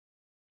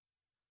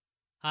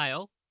Hi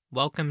all,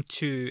 welcome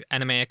to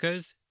Anime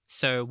Echoes.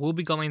 So we'll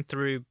be going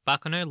through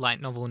Baccano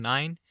Light Novel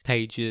 9,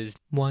 pages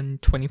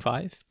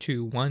 125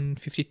 to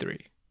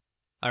 153.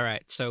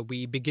 Alright, so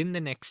we begin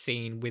the next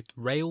scene with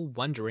Rail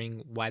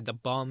wondering why the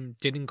bomb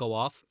didn't go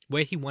off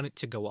where he wanted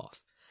to go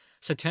off.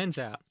 So turns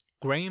out,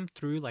 Graham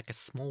threw like a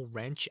small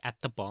wrench at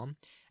the bomb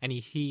and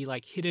he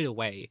hit it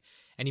away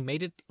and he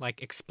made it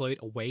explode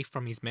away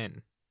from his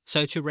men.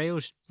 So to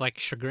Rail's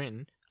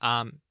chagrin,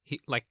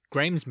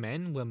 Graham's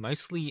men were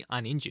mostly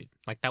uninjured.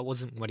 That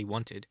wasn't what he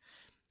wanted.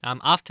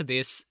 After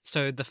this,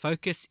 so the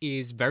focus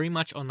is very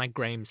much on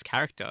Graham's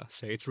character.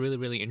 So it's really,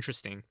 really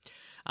interesting.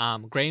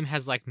 Graham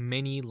has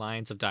many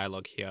lines of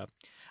dialogue here,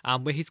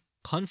 where he's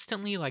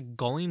constantly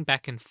going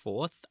back and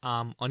forth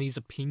on his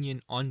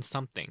opinion on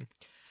something.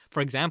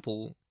 For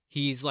example,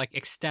 he's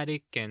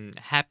ecstatic and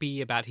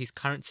happy about his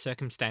current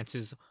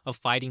circumstances of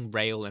fighting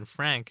Rail and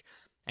Frank,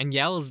 and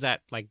yells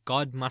that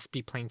God must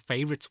be playing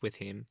favorites with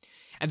him.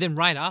 And then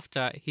right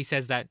after, he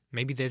says that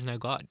maybe there's no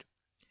God.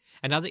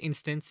 Another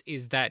instance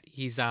is that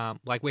he's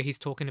where he's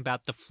talking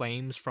about the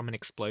flames from an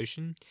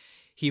explosion.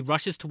 He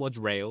rushes towards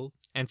Rail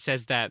and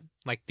says that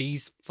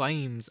these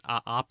flames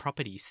are our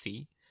property,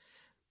 see?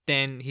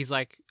 Then he's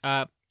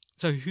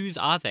so whose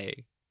are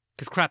they?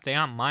 Because crap, they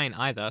aren't mine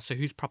either, so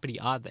whose property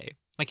are they?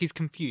 He's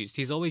confused.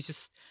 He's always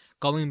just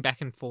going back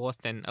and forth,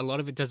 and a lot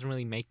of it doesn't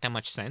really make that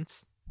much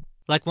sense.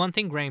 One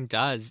thing Graham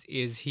does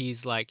is he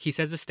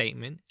says a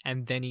statement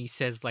and then he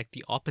says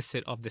the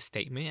opposite of the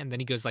statement and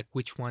then he goes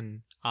which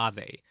one are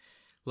they?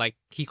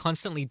 He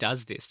constantly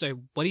does this.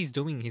 So what he's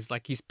doing is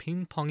he's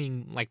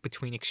ping-ponging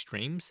between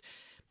extremes,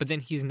 but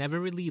then he's never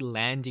really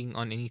landing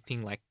on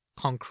anything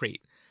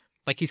concrete.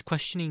 His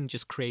questioning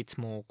just creates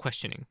more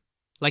questioning.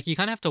 You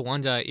kind of have to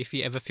wonder if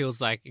he ever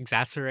feels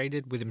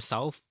exasperated with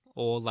himself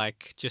or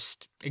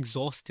just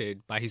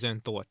exhausted by his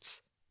own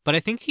thoughts. But I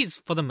think he's,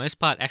 for the most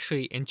part,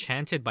 actually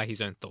enchanted by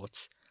his own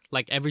thoughts.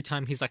 Every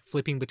time he's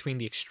flipping between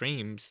the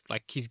extremes,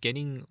 he's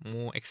getting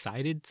more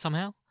excited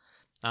somehow.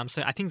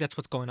 So I think that's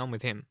what's going on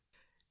with him.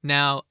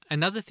 Now,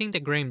 another thing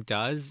that Graham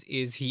does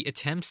is he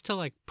attempts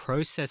to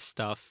process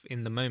stuff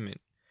in the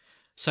moment.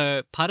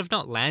 So part of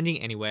not landing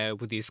anywhere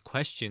with his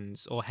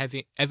questions or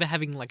ever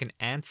having an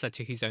answer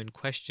to his own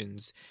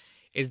questions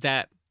is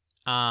that,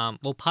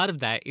 part of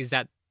that is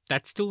that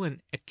that's still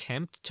an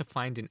attempt to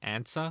find an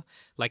answer.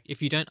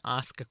 If you don't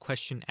ask a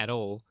question at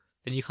all,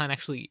 then you can't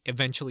actually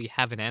eventually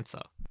have an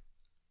answer.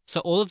 So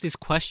all of this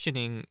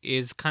questioning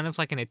is kind of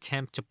an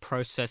attempt to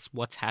process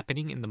what's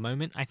happening in the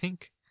moment, I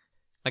think.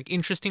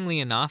 Interestingly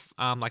enough,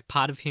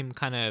 part of him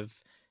kind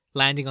of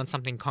landing on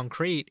something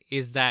concrete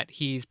is that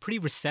he's pretty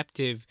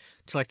receptive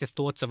to the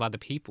thoughts of other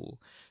people.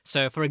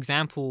 So for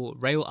example,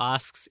 Rail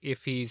asks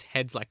if his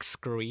head's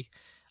screwy.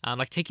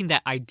 Taking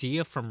that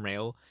idea from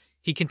Rail,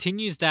 he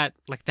continues that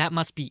that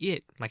must be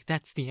it,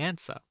 that's the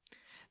answer,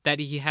 that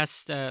he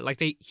has to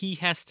he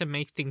has to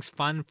make things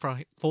fun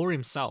for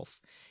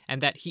himself, and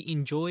that he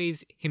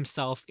enjoys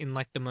himself in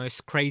the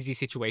most crazy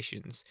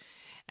situations.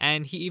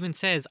 And he even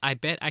says, I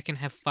bet I can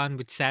have fun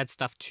with sad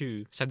stuff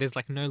too, so there's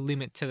no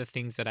limit to the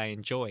things that I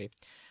enjoy.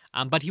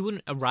 But he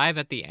wouldn't arrive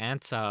at the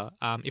answer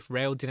if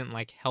Rail didn't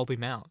help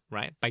him out,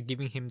 right, by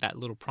giving him that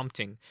little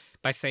prompting,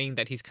 by saying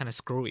that he's kind of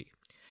screwy.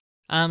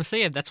 So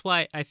yeah, that's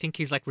why I think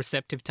he's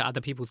receptive to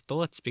other people's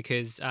thoughts,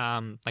 because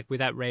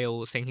without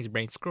Rail saying his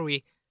brain's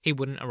screwy, he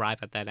wouldn't arrive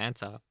at that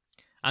answer.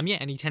 And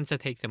he tends to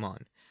take them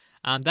on.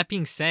 That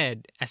being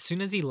said, as soon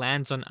as he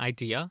lands on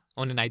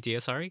an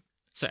idea,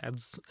 so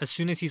as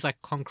soon as he's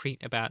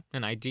concrete about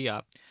an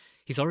idea,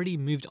 he's already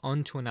moved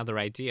on to another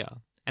idea,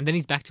 and then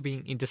he's back to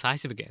being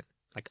indecisive again,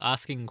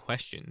 asking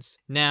questions.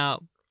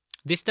 Now,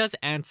 this does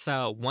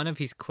answer one of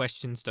his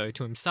questions though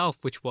to himself,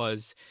 which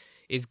was,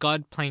 is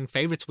God playing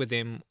favorites with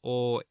him,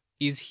 or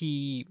is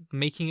he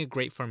making it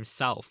great for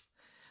himself?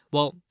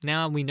 Well,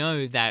 now we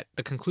know that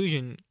the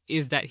conclusion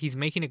is that he's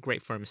making it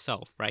great for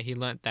himself, right? He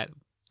learned that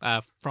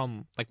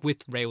from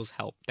with Rail's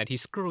help, that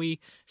he's screwy,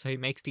 so he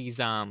makes these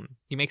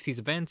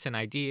events and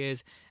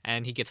ideas,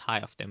 and he gets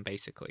high off them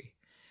basically.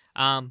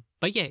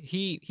 But yeah,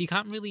 he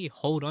can't really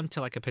hold on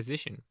to a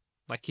position.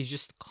 He's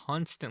just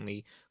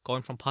constantly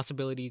going from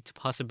possibility to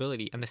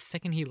possibility, and the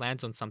second he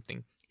lands on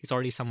something, he's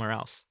already somewhere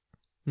else.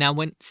 Now,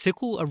 when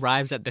Sickle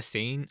arrives at the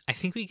scene, I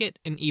think we get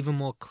an even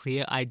more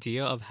clear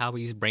idea of how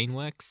his brain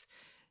works.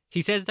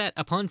 He says that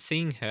upon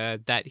seeing her,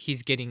 that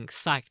he's getting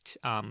psyched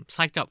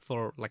up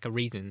for a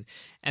reason,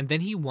 and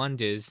then he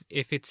wonders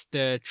if it's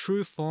the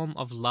true form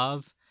of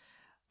love,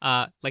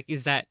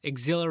 is that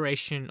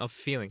exhilaration of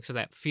feeling, so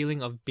that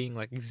feeling of being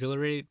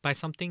exhilarated by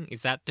something,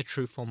 is that the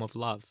true form of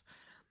love?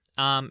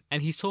 And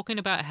he's talking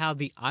about how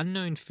the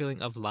unknown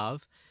feeling of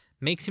love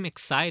makes him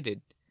excited,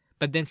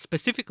 but then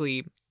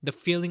specifically the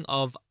feeling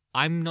of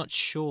I'm not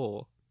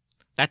sure,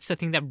 that's the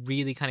thing that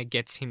really kind of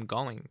gets him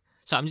going.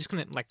 So I'm just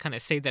going to kind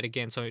of say that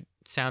again so it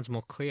sounds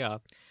more clear.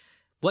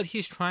 What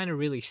he's trying to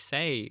really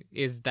say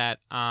is that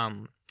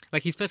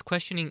he's first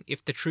questioning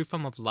if the true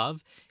form of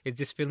love is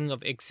this feeling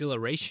of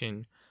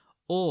exhilaration,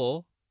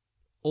 or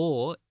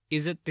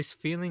is it this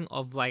feeling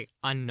of like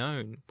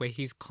unknown where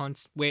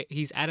where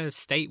he's at a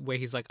state where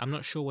he's like, I'm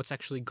not sure what's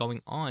actually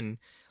going on,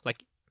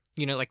 like,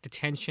 like the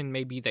tension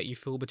maybe that you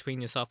feel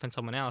between yourself and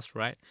someone else,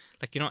 right?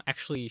 Like you're not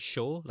actually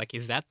sure, like,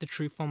 is that the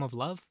true form of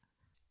love?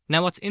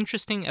 Now, what's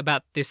interesting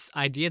about this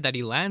idea that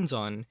he lands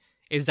on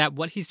is that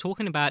what he's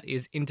talking about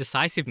is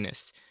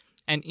indecisiveness.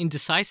 And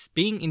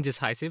being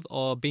indecisive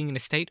or being in a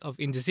state of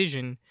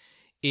indecision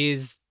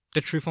is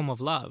the true form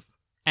of love.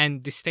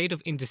 And the state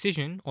of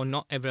indecision, or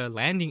not ever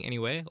landing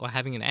anywhere or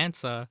having an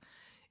answer,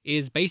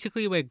 is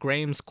basically where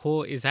Graham's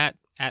core is at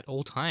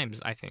all times,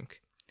 I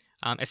think.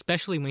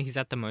 Especially when he's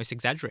at the most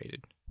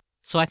exaggerated.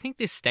 So I think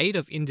this state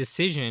of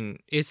indecision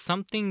is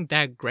something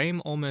that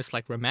Graham almost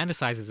like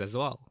romanticizes as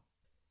well.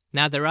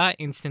 Now, there are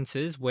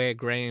instances where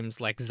Graham's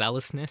like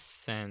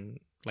zealousness and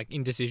like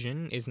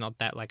indecision is not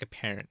that like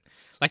apparent.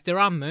 Like there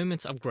are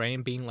moments of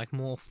Graham being like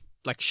more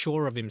like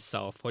sure of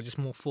himself or just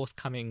more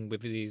forthcoming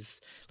with his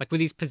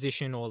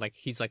position, or like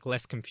he's like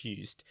less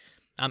confused.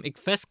 It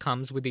first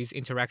comes with these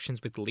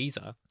interactions with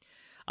Lisa.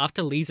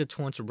 After Lisa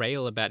taunts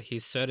Rail about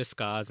his Serta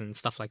scars and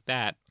stuff like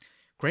that,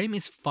 Graham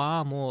is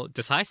far more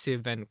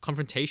decisive and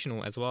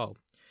confrontational as well.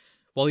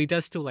 While he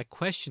does still like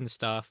question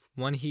stuff,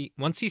 once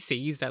he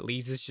sees that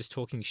Lisa's just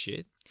talking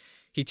shit,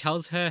 he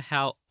tells her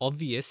how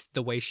obvious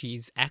the way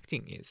she's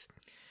acting is.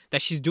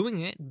 That she's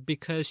doing it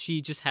because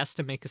she just has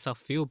to make herself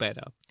feel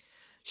better.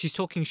 She's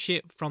talking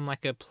shit from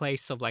like a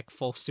place of like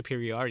false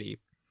superiority.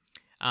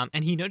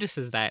 And he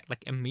notices that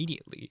like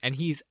immediately, and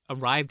he's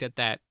arrived at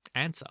that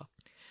answer.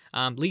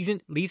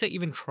 Lisa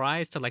even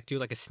tries to like do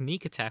like a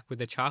sneak attack with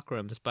the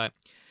chakrams, but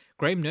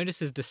Graham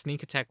notices the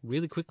sneak attack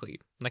really quickly.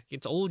 Like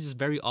it's all just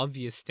very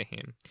obvious to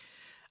him.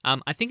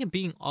 I think it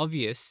being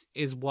obvious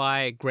is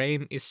why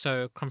Graham is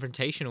so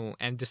confrontational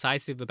and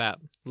decisive about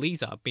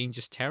Lisa being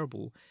just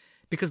terrible,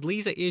 because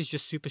Lisa is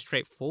just super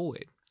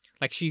straightforward.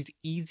 Like she's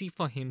easy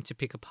for him to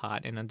pick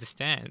apart and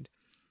understand.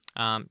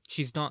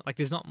 She's not like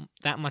there's not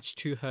that much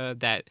to her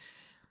that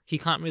he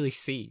can't really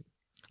see.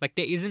 Like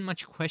there isn't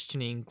much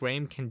questioning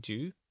Graham can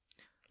do.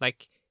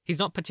 Like he's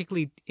not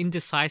particularly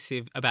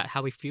indecisive about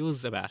how he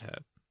feels about her.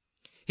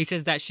 He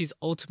says that she's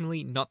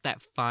ultimately not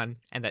that fun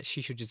and that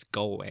she should just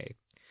go away.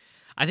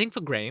 I think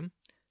for Graham,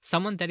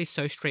 someone that is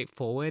so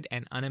straightforward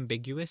and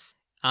unambiguous,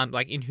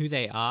 like in who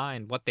they are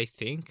and what they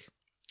think,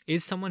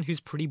 is someone who's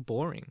pretty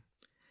boring.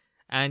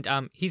 And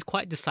he's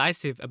quite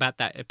decisive about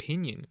that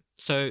opinion.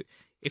 So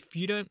if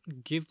you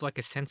don't give like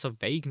a sense of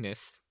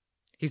vagueness,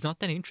 he's not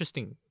that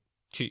interesting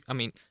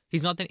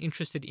he's not that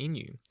interested in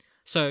you.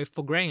 So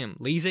for Graham,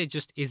 Lisa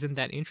just isn't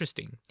that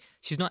interesting.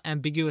 She's not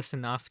ambiguous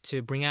enough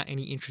to bring out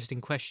any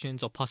interesting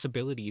questions or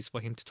possibilities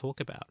for him to talk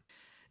about.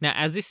 Now,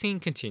 as this scene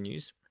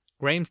continues,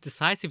 Graham's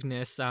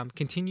decisiveness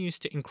continues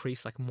to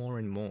increase like more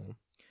and more.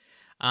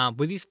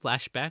 With his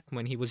flashback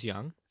when he was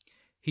young,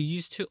 he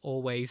used to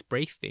always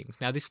break things.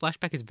 Now, this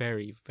flashback is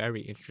very,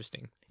 very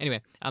interesting.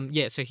 Anyway,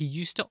 so he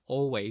used to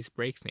always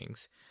break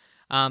things.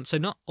 So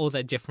not all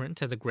that different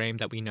to the Graham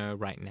that we know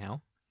right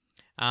now.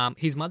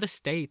 His mother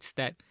states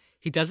that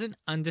he doesn't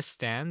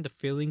understand the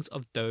feelings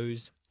of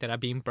those that are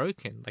being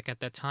broken. Like at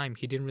that time,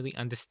 he didn't really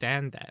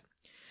understand that.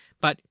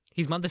 But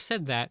his mother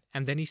said that,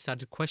 and then he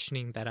started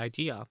questioning that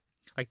idea.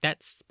 Like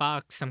that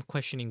sparked some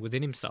questioning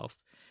within himself.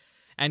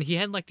 And he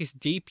had like this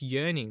deep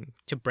yearning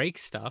to break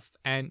stuff,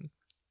 and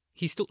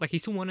he still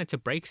wanted to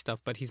break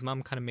stuff, but his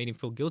mum kind of made him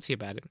feel guilty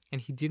about it,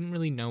 and he didn't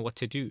really know what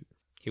to do.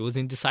 He was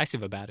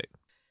indecisive about it.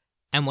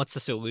 And what's the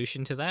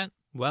solution to that?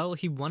 Well,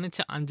 he wanted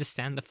to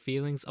understand the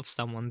feelings of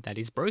someone that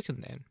is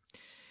broken then.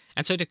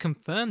 And so to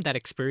confirm that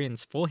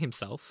experience for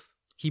himself,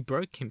 he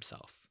broke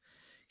himself.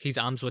 His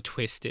arms were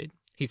twisted,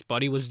 his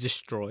body was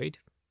destroyed,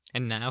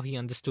 and now he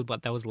understood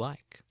what that was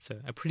like. So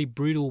a pretty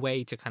brutal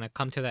way to kind of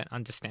come to that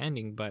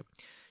understanding, but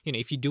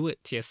if you do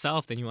it to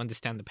yourself, then you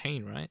understand the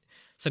pain, right?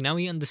 So now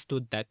he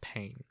understood that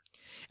pain.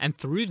 And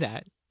through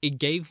that, it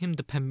gave him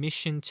the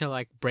permission to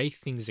like break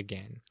things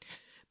again.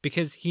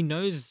 Because he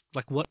knows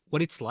like what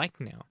it's like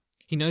now.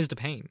 He knows the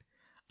pain.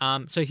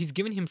 So he's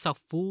given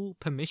himself full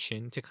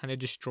permission to kind of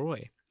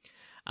destroy.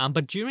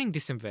 But during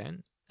this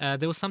event,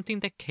 there was something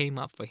that came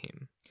up for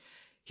him.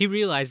 He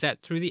realized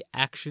that through the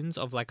actions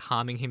of like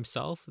harming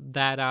himself,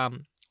 that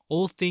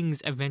all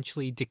things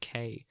eventually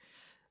decay.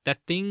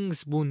 That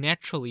things will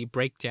naturally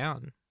break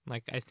down.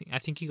 Like I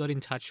think he got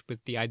in touch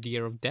with the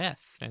idea of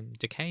death and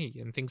decay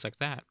and things like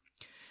that.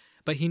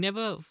 But he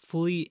never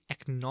fully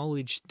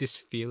acknowledged this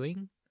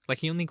feeling. Like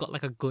he only got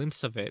like a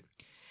glimpse of it.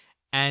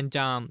 And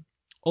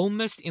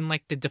almost in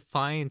like the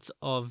defiance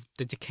of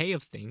the decay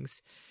of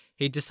things,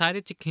 he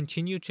decided to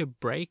continue to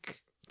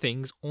break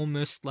things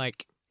almost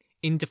like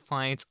in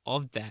defiance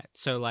of that.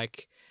 So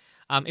like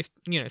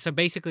so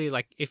basically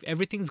like if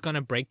everything's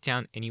gonna break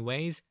down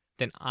anyways,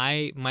 then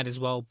I might as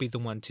well be the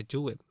one to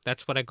do it.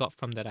 That's what I got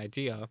from that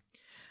idea.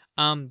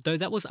 Though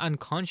that was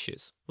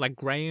unconscious. Like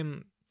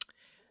Graham,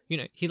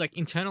 he like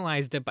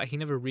internalized it, but he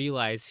never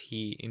realized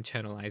he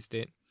internalized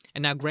it.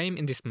 And now Graham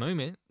in this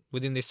moment,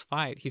 within this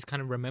fight, he's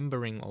kind of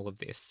remembering all of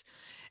this.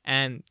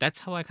 And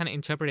that's how I kind of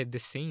interpreted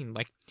this scene.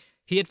 Like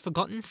he had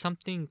forgotten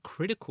something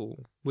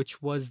critical,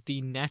 which was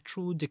the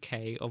natural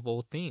decay of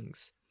all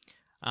things.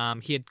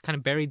 He had kind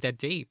of buried that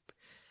deep.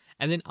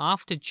 And then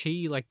after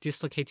Chi like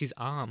dislocates his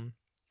arm,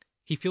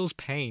 he feels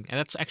pain, and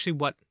that's actually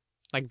what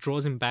like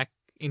draws him back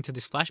into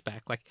this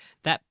flashback. Like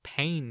that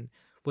pain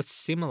was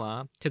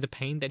similar to the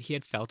pain that he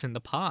had felt in the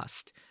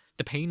past,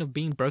 the pain of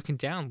being broken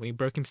down when he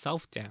broke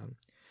himself down.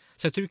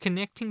 So through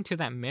connecting to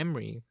that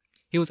memory,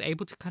 he was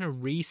able to kind of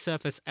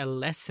resurface a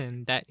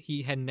lesson that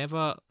he had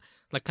never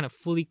like kind of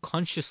fully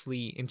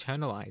consciously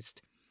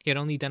internalized. He had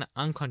only done it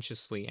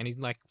unconsciously, and he'd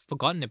like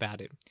forgotten about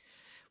it,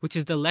 which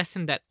is the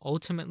lesson that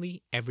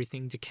ultimately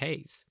everything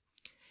decays.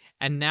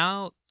 And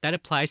now that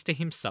applies to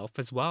himself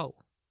as well,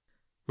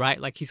 right?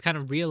 Like he's kind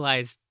of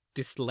realized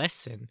this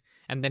lesson,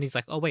 and then he's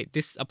like, oh wait,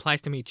 this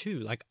applies to me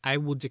too. Like I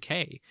will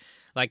decay.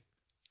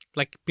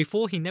 Like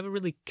before, he never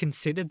really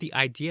considered the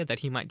idea that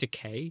he might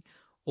decay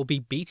or be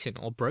beaten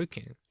or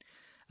broken.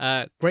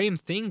 Graham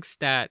thinks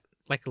that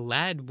like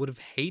Lad would have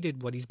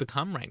hated what he's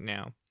become right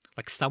now.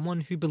 Like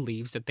someone who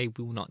believes that they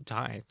will not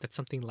die. That's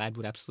something Lad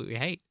would absolutely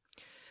hate.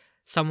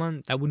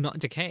 Someone that would not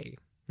decay.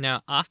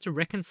 Now, after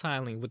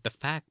reconciling with the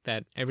fact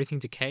that everything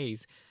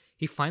decays,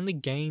 he finally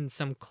gains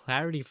some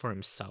clarity for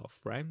himself,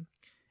 right?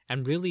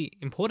 And really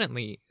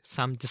importantly,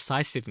 some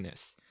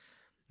decisiveness.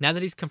 Now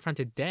that he's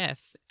confronted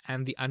death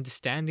and the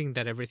understanding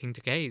that everything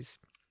decays,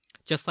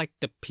 just like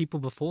the people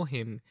before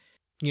him,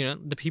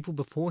 the people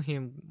before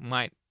him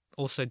might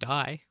also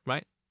die,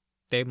 right?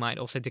 They might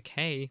also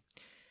decay.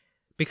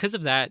 Because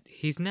of that,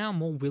 he's now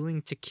more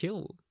willing to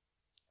kill.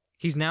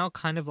 He's now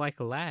kind of like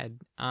a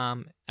Lad,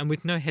 and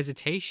with no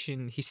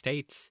hesitation, he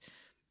states,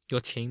 your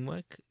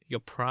teamwork, your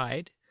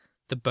pride,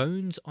 the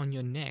bones on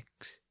your neck,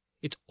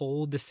 it's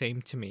all the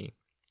same to me.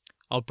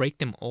 I'll break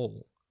them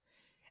all.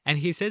 And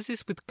he says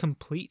this with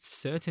complete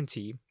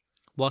certainty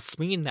while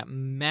swinging that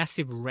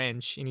massive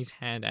wrench in his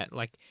hand at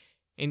like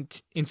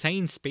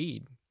insane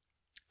speed.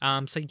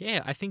 So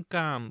yeah, I think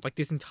like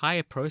this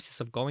entire process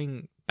of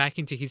going back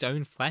into his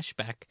own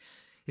flashback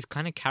is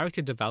kind of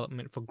character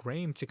development for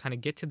Graham to kind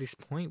of get to this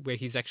point where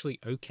he's actually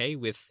okay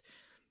with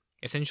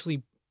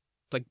essentially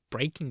like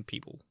breaking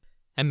people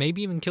and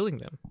maybe even killing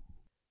them.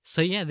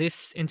 So yeah,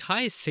 this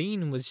entire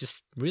scene was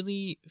just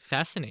really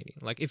fascinating.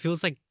 Like it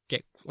feels like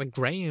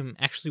Graham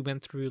actually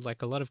went through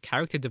like a lot of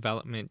character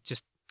development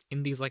just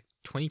in these like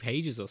 20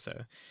 pages or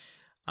so.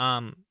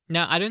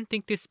 Now I don't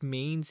think this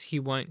means he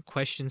won't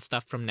question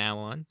stuff from now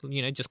on.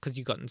 Just because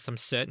you've gotten some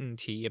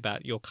certainty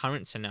about your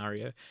current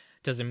scenario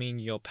doesn't mean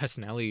your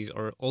personalities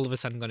are all of a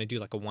sudden going to do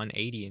like a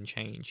 180 and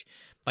change.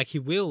 Like he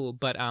will,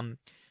 but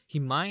he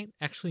might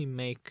actually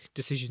make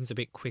decisions a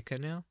bit quicker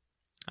now.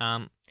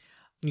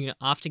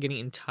 After getting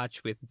in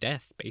touch with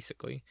death,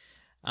 basically.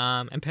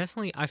 And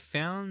personally, I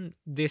found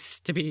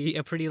this to be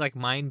a pretty like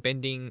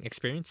mind-bending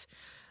experience.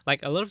 Like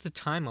a lot of the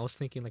time I was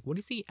thinking like, what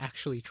is he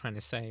actually trying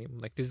to say?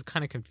 Like this is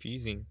kind of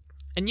confusing.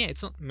 And yeah,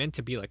 it's not meant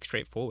to be like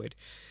straightforward.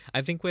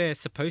 I think we're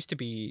supposed to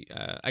be,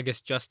 I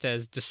guess, just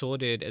as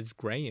disordered as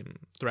Graham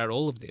throughout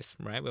all of this,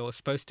 right? We're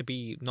supposed to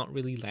be not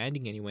really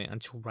landing anywhere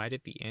until right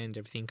at the end,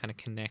 everything kind of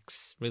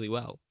connects really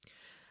well.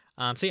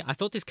 So yeah, I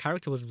thought this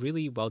character was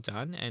really well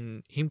done,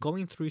 and him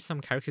going through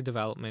some character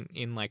development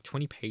in like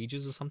 20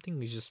 pages or something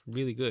was just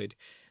really good.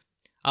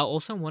 I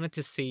also wanted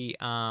to see,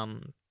 I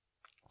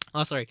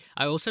also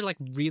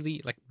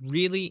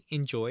really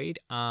enjoyed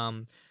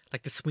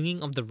like the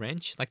swinging of the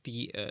wrench, like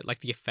the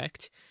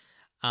effect,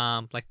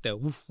 like the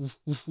woof, woof,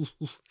 woof, woof,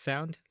 woof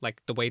sound,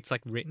 like the way it's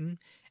like written,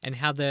 and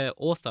how the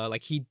author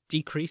like he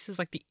decreases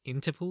like the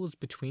intervals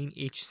between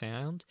each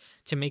sound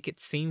to make it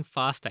seem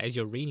faster as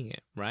you're reading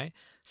it, right?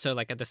 So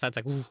like at the start it's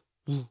like woof,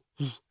 woof,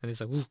 woof, and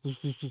it's like woof, woof,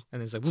 woof, woof,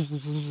 and it's like woof,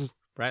 woof, woof, woof,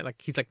 right?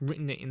 Like he's like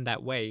written it in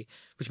that way,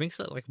 which makes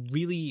it like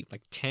really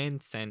like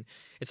tense, and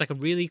it's like a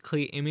really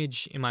clear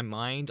image in my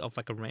mind of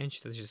like a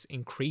wrench that's just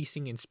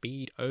increasing in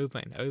speed over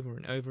and over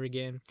and over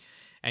again.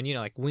 And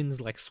like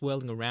winds like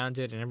swirling around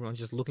it, and everyone's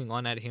just looking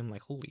on at him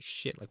like, holy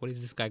shit, like what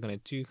is this guy gonna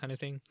do, kind of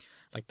thing.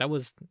 Like that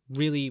was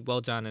really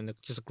well done, and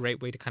just a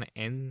great way to kind of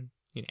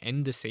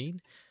end the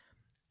scene.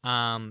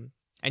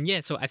 And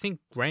yeah, so I think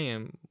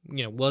Graham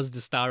was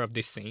the star of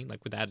this scene,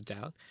 like without a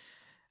doubt.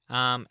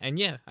 And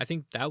yeah, I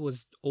think that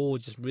was all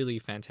just really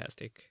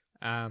fantastic.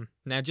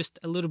 Now just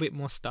a little bit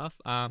more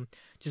stuff.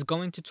 Just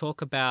going to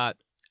talk about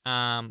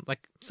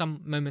like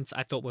some moments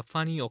I thought were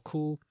funny or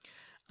cool.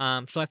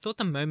 So I thought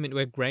the moment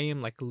where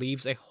Graham like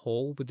leaves a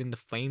hole within the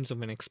flames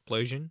of an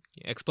explosion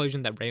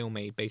that Rail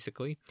made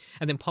basically,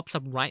 and then pops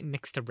up right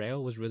next to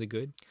Rail was really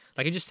good.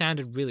 Like it just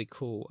sounded really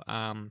cool.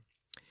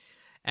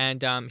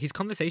 And his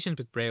conversations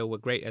with Rail were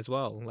great as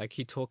well. Like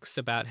he talks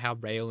about how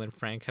Rail and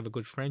Frank have a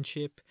good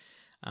friendship.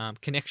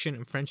 Connection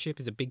and friendship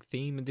is a big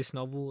theme in this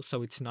novel,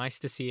 so it's nice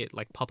to see it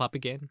like pop up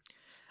again.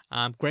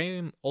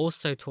 Graham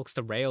also talks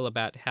to Rail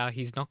about how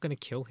he's not going to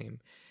kill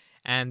him,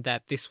 and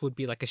that this would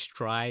be like a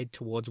stride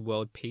towards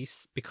world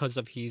peace because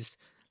of his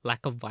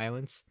lack of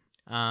violence.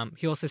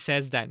 He also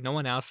says that no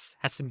one else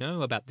has to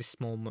know about this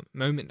small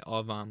moment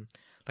of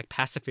like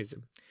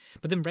pacifism,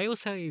 But then Rail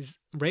says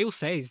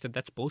that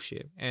that's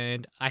bullshit,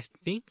 and I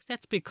think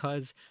that's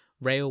because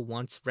Rail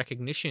wants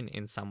recognition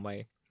in some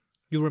way.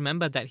 You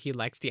remember that he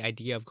likes the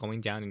idea of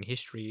going down in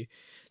history,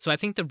 so I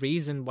think the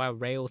reason why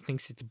Rail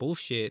thinks it's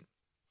bullshit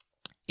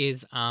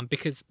is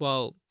because,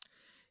 well,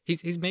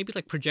 he's maybe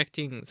like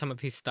projecting some of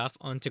his stuff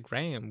onto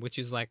Graham, which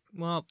is like,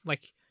 well,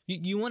 like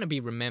you want to be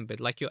remembered,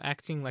 like you're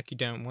acting like you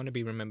don't want to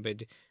be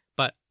remembered,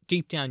 but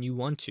deep down you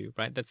want to,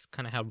 right? That's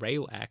kind of how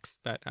Rail acts.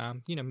 But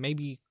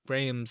maybe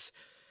Graham's,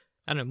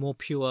 I don't know, more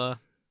pure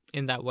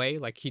in that way.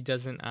 Like he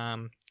doesn't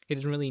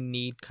really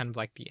need kind of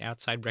like the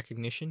outside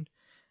recognition.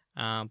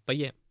 But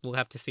yeah, we'll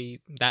have to see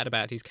that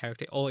about his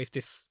character, or if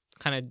this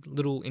kind of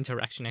little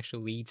interaction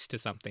actually leads to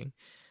something.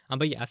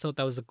 But yeah, I thought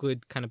that was a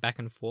good kind of back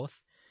and forth.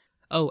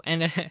 Oh,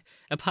 and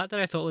a part that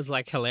I thought was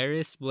like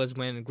hilarious was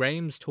when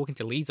Graham's talking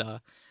to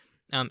Lisa,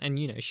 and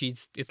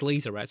it's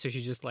Lisa, right? So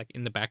she's just like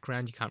in the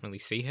background, you can't really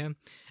see her.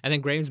 And then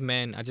Graham's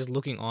men are just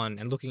looking on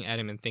and looking at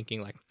him and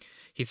thinking like,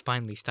 he's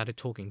finally started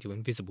talking to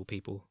invisible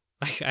people.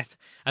 Like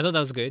I thought that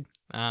was good.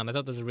 I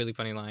thought that was a really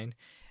funny line.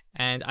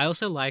 And I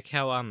also like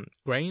how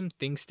Graham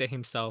thinks to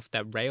himself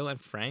that Rail and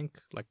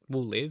Frank like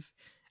will live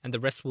and the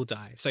rest will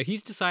die. So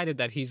he's decided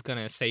that he's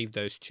gonna save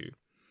those two.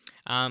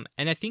 And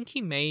I think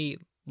he may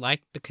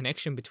like the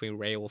connection between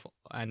Rail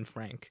and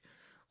Frank,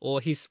 or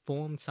he's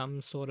formed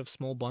some sort of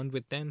small bond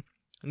with them.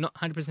 I'm not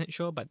 100%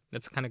 sure, but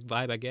that's the kind of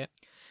vibe I get.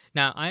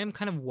 Now, I am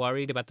kind of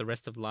worried about the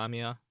rest of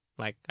Lamia.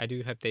 Like, I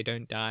do hope they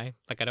don't die.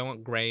 Like, I don't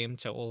want Graham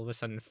to all of a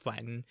sudden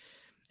flatten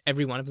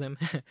every one of them.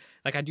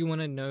 Like, I do want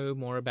to know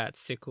more about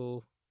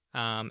Sickle,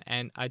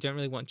 and I don't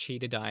really want Chi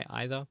to die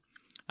either.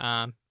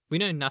 We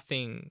know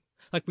nothing.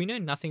 Like, we know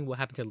nothing will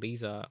happen to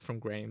Lisa from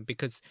Graham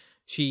because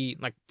she,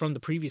 like, from the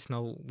previous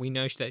novel, we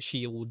know that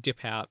she will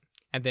dip out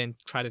and then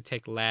try to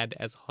take Lad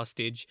as a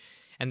hostage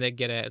and then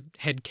get a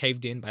head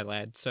caved in by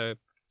Lad. So,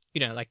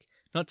 like,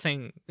 not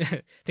saying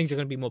things are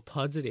going to be more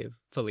positive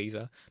for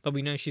Lisa, but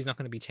we know she's not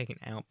going to be taken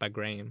out by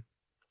Graham.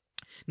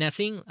 Now,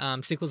 seeing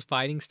Sickle's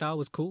fighting style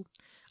was cool,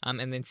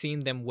 and then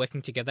seeing them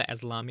working together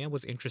as Lamia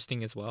was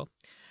interesting as well.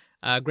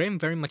 Graham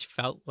very much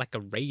felt like a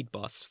raid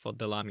boss for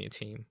the Lamia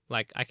team.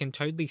 Like, I can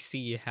totally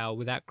see how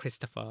without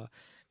Christopher,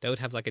 they would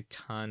have like a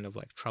ton of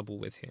like trouble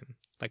with him.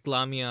 Like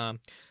Lamia's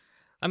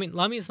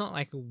not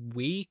like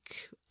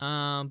weak,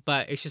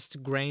 but it's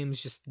just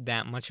Graham's just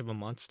that much of a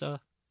monster.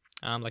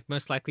 Like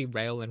most likely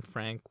Rail and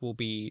Frank will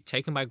be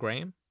taken by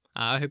Graham.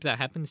 I hope that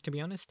happens, to be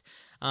honest,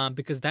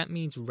 because that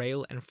means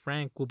Rail and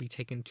Frank will be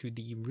taken to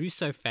the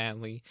Russo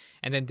family,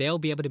 and then they'll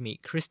be able to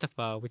meet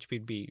Christopher, which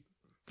would be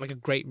like a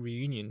great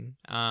reunion.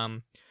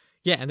 And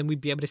then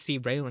we'd be able to see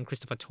Rail and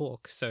Christopher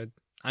talk. So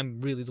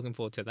I'm really looking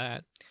forward to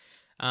that.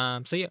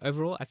 So yeah,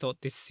 overall, I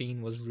thought this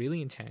scene was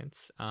really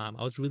intense. I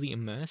was really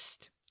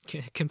immersed,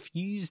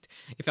 confused.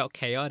 It felt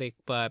chaotic,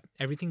 but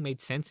everything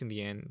made sense in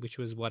the end, which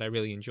was what I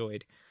really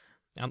enjoyed.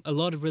 A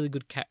lot of really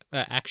good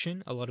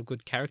action, a lot of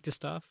good character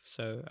stuff.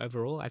 So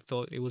overall, I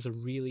thought it was a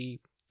really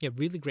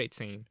great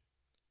scene.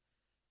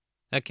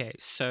 Okay,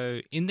 so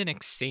in the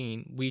next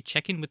scene, we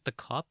check in with the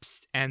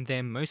cops, and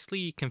they're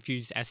mostly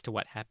confused as to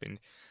what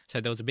happened.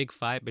 So there was a big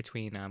fight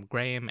between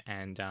Graham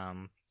and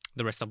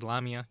the rest of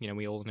Lamia.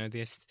 We all know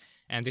this,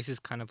 and this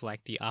is kind of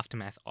like the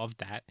aftermath of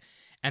that.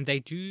 And they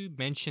do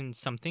mention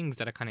some things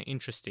that are kind of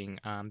interesting.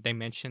 They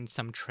mentioned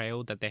some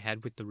trail that they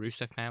had with the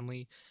Russo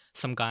family,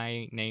 some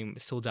guy named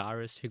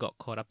Sildaris who got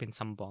caught up in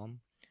some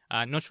bomb.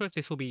 Not sure if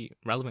this will be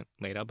relevant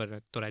later, but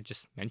I thought I'd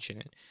just mention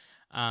it.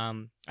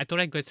 I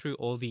thought I'd go through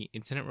all the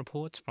incident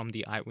reports from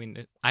the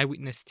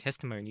eyewitness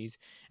testimonies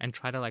and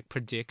try to like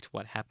predict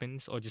what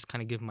happens or just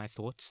kind of give my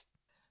thoughts.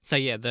 So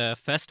yeah, the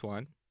first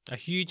one, a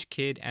huge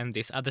kid and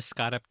this other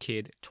scarred up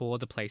kid tore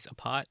the place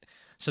apart.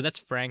 So that's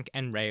Frank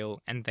and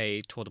Rail, and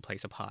they tore the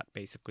place apart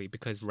basically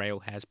because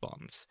Rail has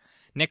bombs.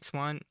 Next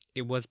one,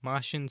 it was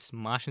Martians.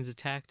 Martians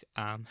attacked.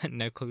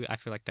 No clue. I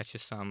feel like that's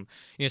just some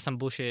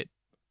bullshit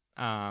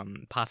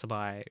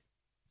passerby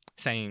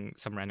saying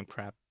some random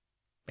crap,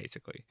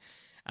 basically.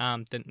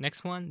 The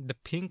next one, the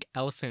pink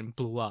elephant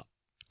blew up.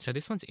 So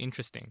this one's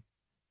interesting.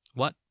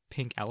 What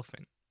pink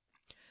elephant?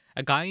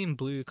 A guy in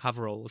blue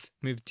coveralls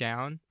mowed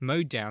down,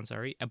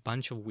 a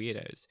bunch of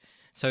weirdos.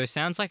 So it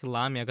sounds like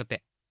Lamia got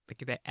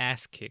their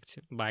ass kicked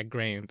by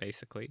Graham,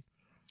 basically.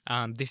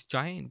 This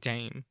giant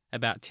dame,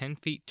 about 10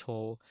 feet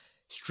tall,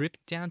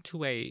 stripped down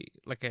to a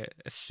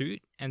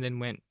suit and then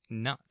went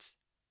nuts.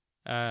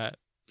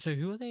 So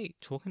who are they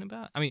talking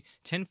about?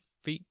 10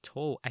 feet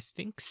tall. I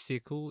think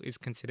Sickle is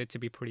considered to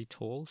be pretty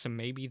tall, so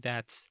maybe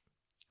that's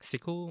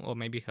Sickle, or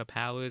maybe her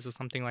powers or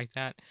something like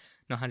that.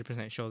 Not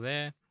 100% sure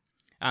there.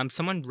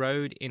 Someone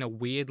rode in a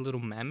weird little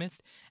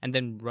mammoth and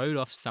then rode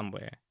off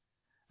somewhere.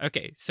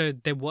 Okay, so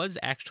there was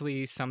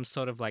actually some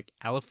sort of like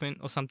elephant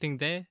or something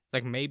there.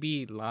 Like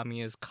maybe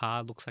Lamia's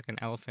car looks like an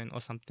elephant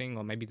or something,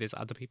 or maybe there's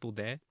other people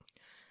there.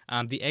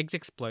 The eggs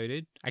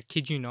exploded. I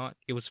kid you not,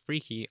 it was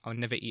freaky. I'll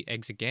never eat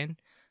eggs again.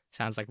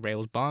 Sounds like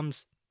Rail's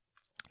bombs.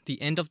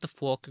 The end of the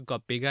fork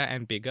got bigger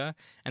and bigger,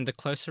 and the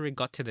closer it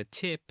got to the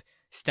tip,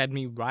 stabbed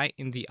me right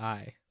in the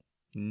eye.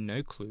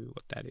 No clue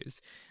what that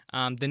is.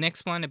 The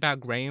next one about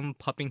Graham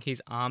popping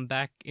his arm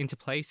back into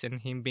place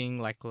and him being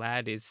like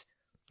lad is,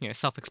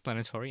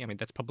 self-explanatory. I mean,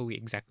 that's probably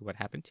exactly what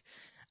happened.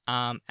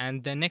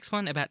 And the next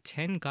one about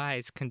 10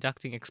 guys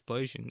conducting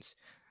explosions.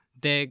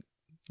 They're,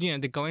 they're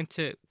going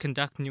to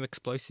conduct new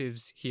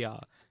explosives here.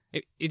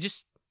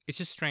 It's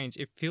just strange.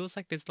 It feels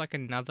like there's like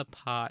another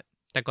part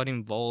that got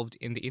involved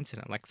in the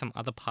incident, like some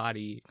other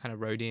party kind of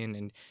rode in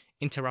and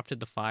interrupted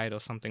the fight or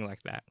something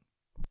like that.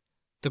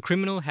 The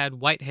criminal had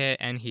white hair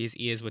and his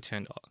ears were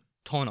torn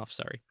off.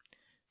 Sorry,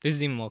 this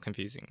is even more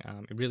confusing.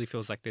 It really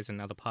feels like there's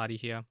another party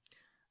here.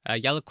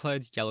 Yellow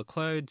clothes, yellow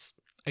clothes.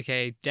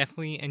 Okay,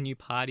 definitely a new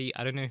party.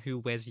 I don't know who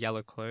wears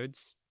yellow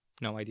clothes.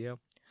 No idea.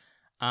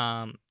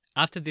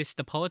 After this,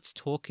 the poet's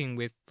talking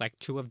with like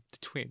two of the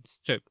twins.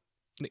 So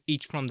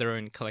each from their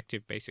own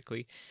collective,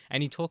 basically.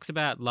 And he talks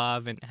about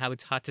love and how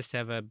it's hard to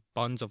sever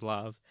bonds of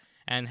love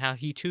and how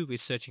he too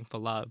is searching for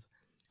love.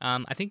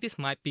 I think this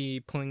might be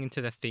pulling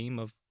into the theme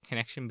of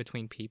connection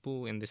between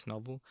people in this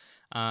novel.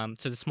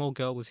 So the small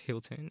girl was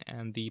Hilton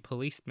and the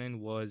policeman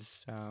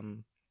was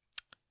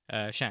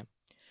Sham.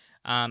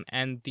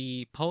 And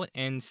the poet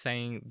ends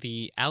saying,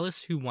 "The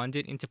Alice who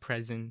wandered into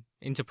prison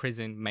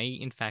may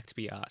in fact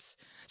be us."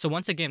 So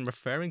once again,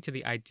 referring to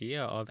the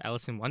idea of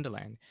Alice in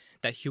Wonderland,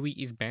 that Huey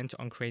is bent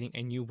on creating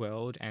a new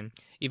world, and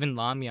even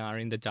Lamia are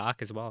in the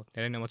dark as well.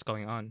 They don't know what's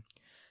going on.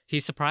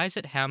 He's surprised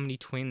at how many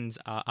twins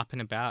are up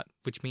and about,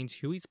 which means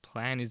Huey's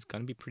plan is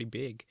going to be pretty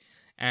big,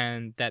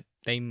 and that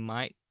they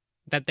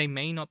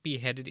may not be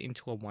headed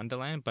into a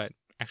wonderland, but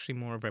actually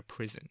more of a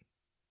prison.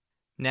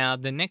 Now,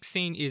 the next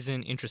scene is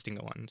an interesting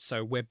one.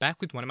 So we're back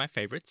with one of my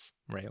favorites,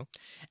 Rail,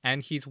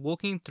 and he's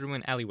walking through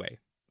an alleyway.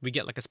 We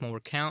get like a small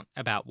recount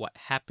about what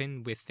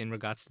happened in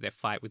regards to their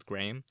fight with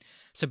Graham.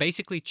 So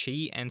basically,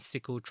 Chi and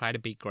Sickle try to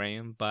beat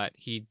Graham, but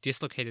he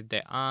dislocated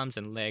their arms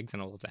and legs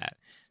and all of that.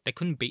 They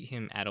couldn't beat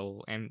him at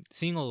all, and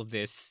seeing all of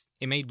this,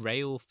 it made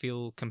Rail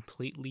feel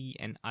completely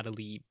and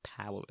utterly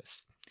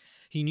powerless.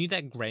 He knew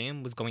that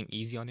Graham was going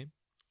easy on him,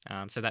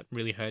 so that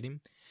really hurt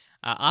him.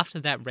 After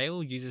that,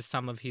 Rail uses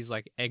some of his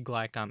like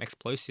egg-like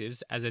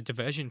explosives as a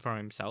diversion for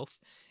himself,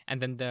 and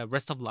then the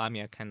rest of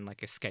Lamia can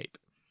like escape.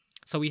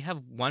 So we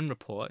have one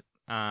report,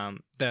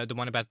 the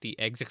one about the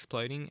eggs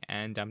exploding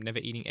and never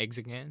eating eggs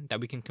again,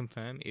 that we can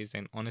confirm is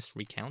an honest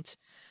recount.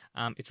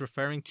 It's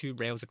referring to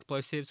Rail's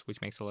explosives,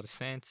 which makes a lot of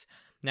sense.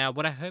 Now,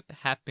 what I hope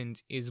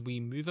happens is we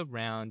move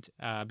around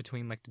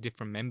between like the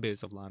different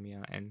members of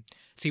Lamia and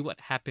see what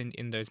happened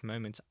in those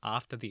moments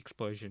after the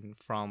explosion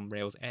from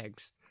Rail's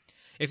eggs.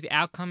 If the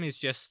outcome is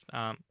just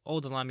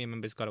all the Lamia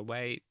members got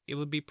away, it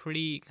would be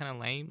pretty kind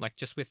of lame. Like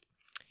just with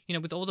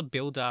all the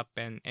build up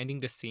and ending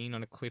the scene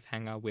on a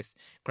cliffhanger with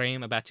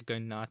Graham about to go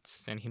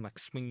nuts and him like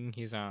swinging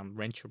his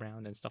wrench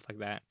around and stuff like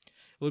that.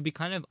 It would be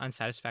kind of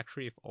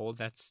unsatisfactory if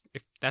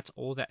that's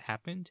all that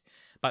happened.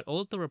 But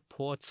all of the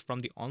reports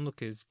from the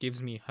onlookers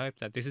gives me hope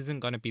that this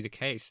isn't going to be the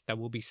case. That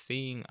we'll be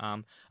seeing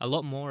a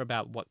lot more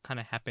about what kind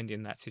of happened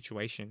in that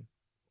situation.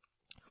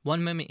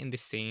 One moment in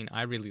this scene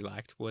I really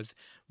liked was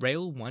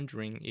Rail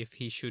wondering if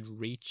he should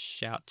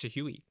reach out to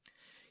Huey.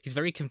 He's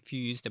very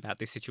confused about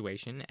this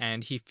situation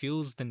and he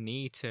feels the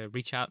need to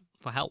reach out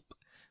for help,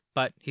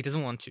 but he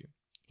doesn't want to.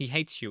 He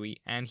hates Huey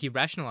and he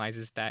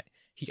rationalizes that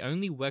he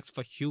only works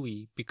for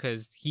Huey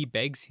because he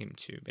begs him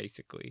to,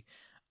 basically,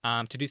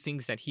 to do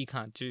things that he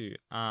can't do.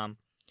 I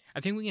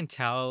think we can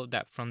tell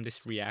that from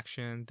this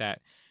reaction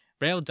that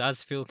Rail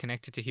does feel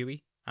connected to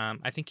Huey.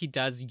 I think he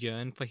does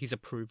yearn for his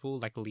approval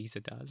like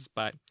Lisa does,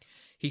 but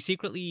he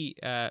secretly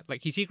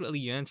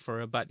yearns for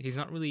her, but he's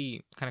not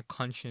really kind of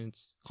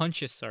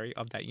conscious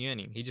of that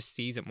yearning. He just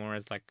sees it more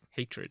as like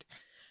hatred.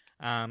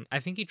 I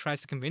think he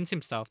tries to convince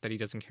himself that he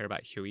doesn't care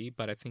about Huey,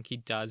 but I think he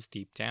does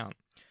deep down.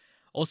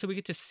 Also, we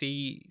get to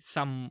see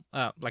some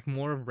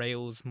more of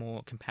Rail's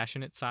more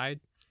compassionate side.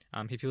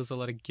 He feels a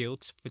lot of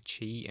guilt for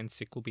Chi and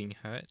Sickle being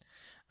hurt.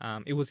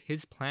 It was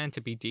his plan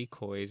to be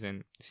decoys,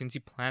 and since he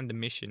planned the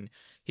mission,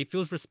 he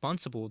feels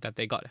responsible that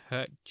they got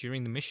hurt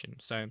during the mission.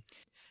 So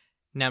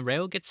now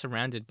Rail gets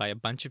surrounded by a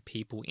bunch of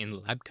people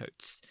in lab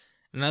coats.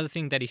 Another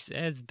thing that he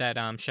says that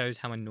shows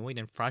how annoyed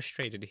and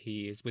frustrated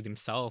he is with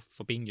himself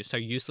for being so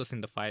useless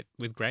in the fight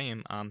with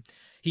Graham.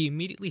 He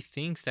immediately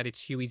thinks that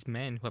it's Huey's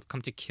men who have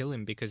come to kill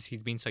him because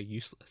he's been so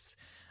useless.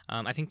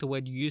 I think the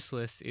word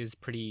useless is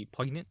pretty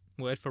poignant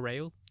word for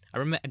Rail. I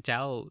remember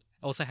Adele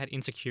also had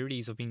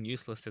insecurities of being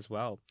useless as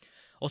well.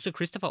 Also,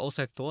 Christopher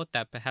also thought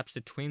that perhaps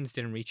the twins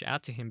didn't reach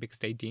out to him because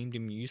they deemed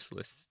him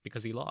useless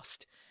because he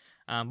lost.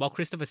 While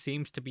Christopher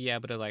seems to be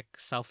able to like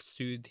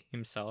self-soothe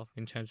himself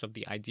in terms of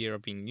the idea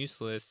of being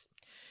useless,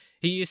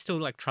 he is still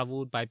like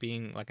troubled by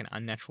being like an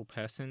unnatural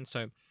person.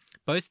 So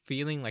both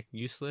feeling like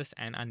useless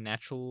and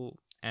unnatural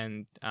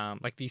and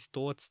like these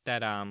thoughts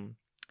that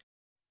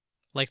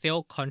like they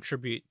all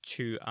contribute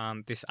to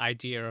this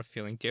idea of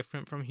feeling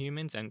different from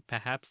humans and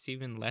perhaps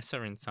even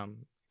lesser in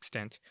some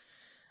extent.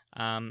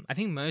 I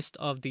think most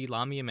of the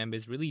Lamia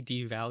members really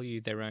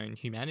devalue their own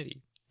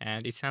humanity,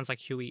 and it sounds like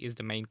Huey is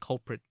the main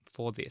culprit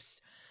for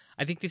this.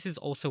 I think this is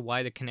also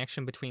why the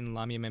connection between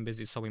Lamia members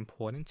is so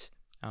important.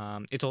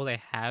 It's all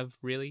they have,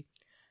 really.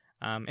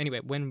 Anyway,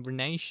 when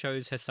Renee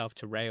shows herself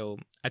to Rael,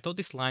 I thought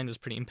this line was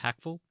pretty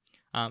impactful.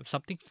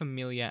 Something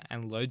familiar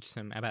and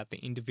loathsome about the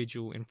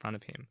individual in front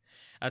of him.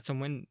 So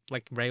when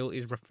Rael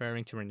is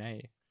referring to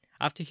Renee,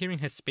 after hearing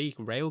her speak,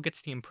 Rael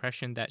gets the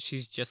impression that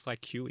she's just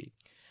like Huey.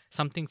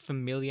 Something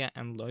familiar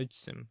and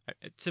loathsome.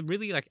 It's a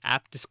really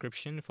apt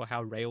description for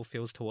how Rael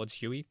feels towards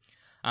Huey.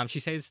 She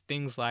says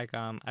things like,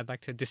 "I'd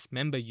like to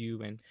dismember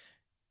you and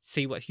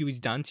see what Huey's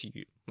done to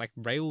you."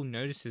 Rael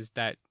notices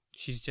that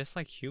she's just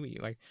like Huey.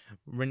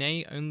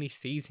 Renee only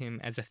sees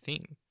him as a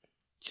thing,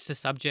 just a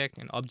subject,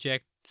 an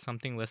object,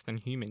 something less than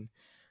human.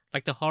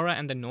 The horror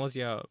and the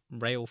nausea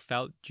Rael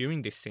felt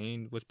during this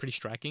scene was pretty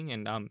striking,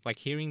 and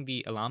hearing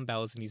the alarm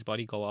bells in his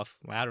body go off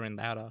louder and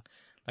louder,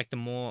 the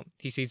more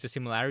he sees the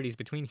similarities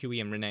between Huey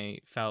and Renee,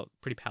 felt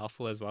pretty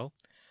powerful as well.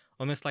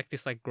 Almost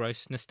this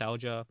gross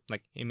nostalgia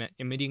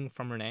emitting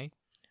from Renee.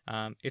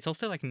 It's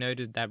also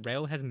noted that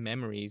Rael has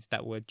memories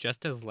that were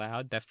just as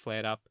loud that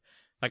flared up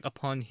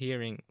upon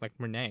hearing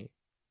Renee.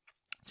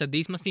 So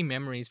these must be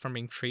memories from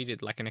being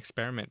treated like an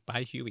experiment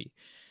by Huey.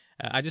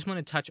 I just want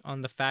to touch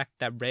on the fact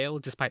that Rael,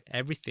 despite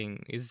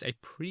everything, is a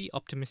pretty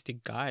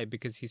optimistic guy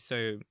because he's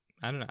so,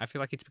 I don't know, I feel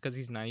like it's because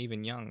he's naive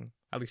and young,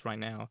 at least right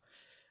now.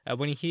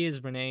 When he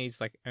hears Renee's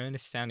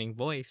earnest sounding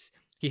voice,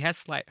 he has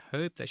slight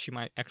hope that she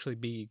might actually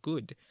be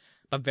good.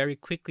 But very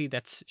quickly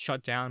that's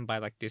shot down by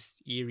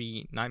this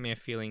eerie nightmare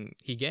feeling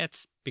he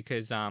gets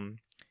because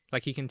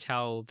he can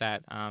tell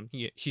that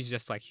she's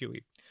just like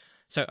Huey.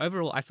 So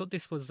overall, I thought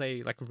this was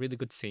a really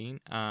good scene.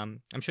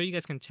 I'm sure you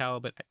guys can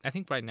tell, but I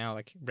think right now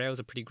Rael's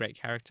a pretty great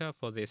character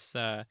for this,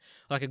 a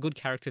good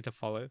character to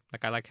follow.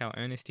 I like how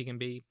earnest he can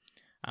be.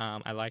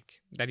 I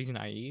like that he's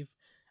naive.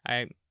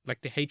 I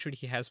like the hatred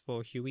he has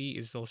for Huey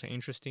is also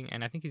interesting,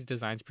 and I think his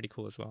design's pretty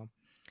cool as well.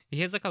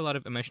 He has a lot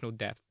of emotional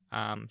depth.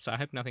 So I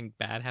hope nothing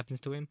bad happens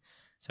to him.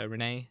 So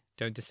Renee,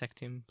 don't dissect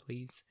him,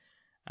 please.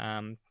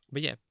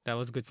 But yeah, that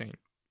was a good scene.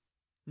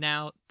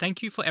 Now,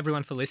 thank you for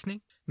everyone for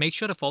listening. Make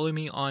sure to follow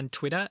me on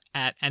Twitter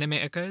at Anime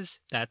Echoes,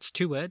 that's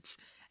 2 words.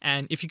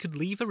 And if you could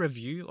leave a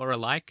review or a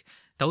like,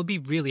 that would be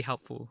really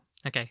helpful.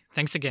 Okay,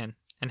 thanks again,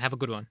 and have a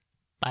good one.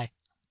 Bye.